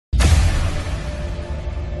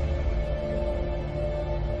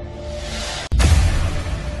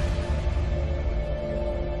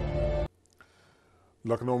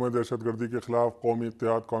لکھنؤ میں دہشت گردی کے خلاف قومی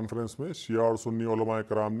اتحاد کانفرنس میں شیعہ اور سنی علماء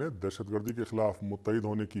کرام نے دہشت گردی کے خلاف متحد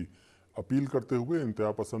ہونے کی اپیل کرتے ہوئے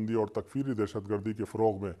انتہا پسندی اور تکفیری دہشت گردی کے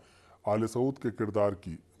فروغ میں آل سعود کے کردار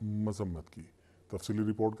کی مذمت کی۔ تفصیلی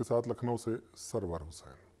رپورٹ کے ساتھ لکھنؤ سے سرور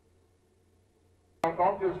حسین۔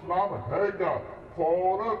 لکھنؤ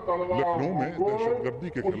میں دہشت گردی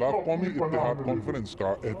کے خلاف قومی اتحاد کانفرنس کا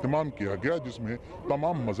اہتمام کیا گیا، جس میں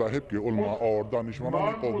تمام مذاہب کے علماء اور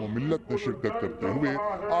دانشوران قوم و ملت نے شرکت کرتے ہوئے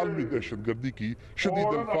عالمی دہشت گردی کی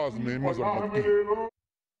شدید الفاظ میں مذمت کی۔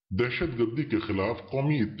 دہشت گردی کے خلاف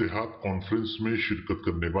قومی اتحاد کانفرنس میں شرکت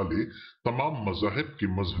کرنے والے تمام مذاہب کے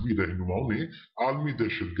مذہبی رہنماؤں نے عالمی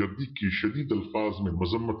دہشت گردی کی شدید الفاظ میں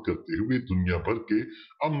مذمت کرتے ہوئے دنیا بھر کے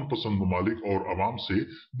امن پسند ممالک اور عوام سے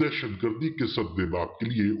دہشت گردی کے سد باب کے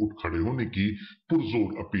لیے اٹھ کھڑے ہونے کی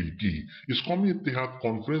پرزور اپیل کی۔ اس قومی اتحاد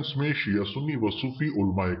کانفرنس میں شیعہ سنی و صوفی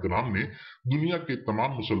علماء کرام نے دنیا کے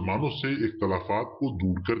تمام مسلمانوں سے اختلافات کو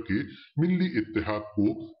دور کر کے ملی اتحاد کو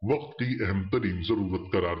وقت کی اہم ترین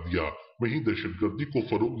ضرورت قرار دیا۔ وہیں دہشت گردی کو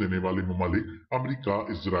فروغ دینے والے ممالک امریکہ،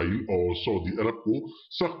 اسرائیل اور سعودی عرب کو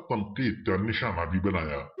سخت تنقید کا نشانہ بھی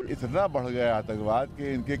بنایا۔ اتنا بڑھ گیا آتنکواد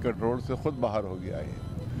کہ ان کے کنٹرول سے خود باہر ہو گیا ہے۔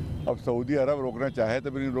 اب سعودی عرب روکنا چاہے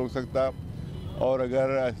تو بھی نہیں روک سکتا، اور اگر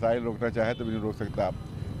اسرائیل روکنا چاہے تو بھی نہیں روک سکتا،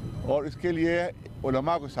 اور اس کے لیے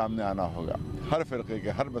علماء کو سامنے آنا ہوگا، ہر فرقے کے،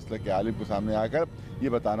 ہر مسلک کے عالم کو سامنے آ کر یہ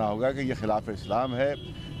بتانا ہوگا کہ یہ خلاف اسلام ہے،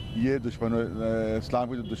 یہ دشمن اسلام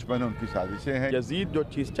کے جو دشمن ہیں ان کی سازشیں ہیں۔ یزید جو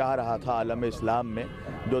چیز چاہ رہا تھا عالم اسلام میں،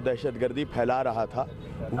 جو دہشت گردی پھیلا رہا تھا،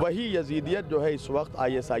 وہی یزیدیت جو ہے اس وقت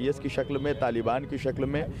IS کی شکل میں، طالبان کی شکل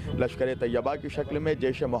میں، لشکر طیبہ کی شکل میں،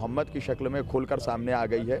 جیش محمد کی شکل میں کھل کر سامنے آ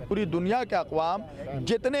گئی ہے۔ پوری دنیا کے اقوام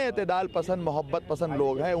جتنے اعتدال پسند، محبت پسند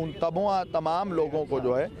لوگ ہیں، ان تمام لوگوں کو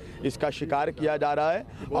جو ہے اس کا شکار کیا جا رہا ہے،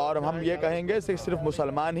 اور ہم یہ کہیں گے صرف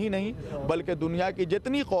مسلمان ہی نہیں بلکہ دنیا کی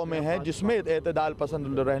جتنی قومیں ہیں جس میں اعتدال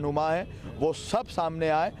پسند رہنما ہیں، وہ سب سامنے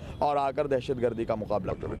آئے اور آ کر دہشت گردی کا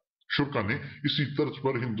مقابلہ کریں۔ شرکا نے اسی طرز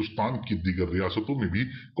پر ہندوستان کی دیگر ریاستوں میں بھی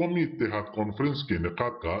قومی اتحاد کانفرنس کے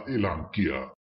انعقاد کا اعلان کیا۔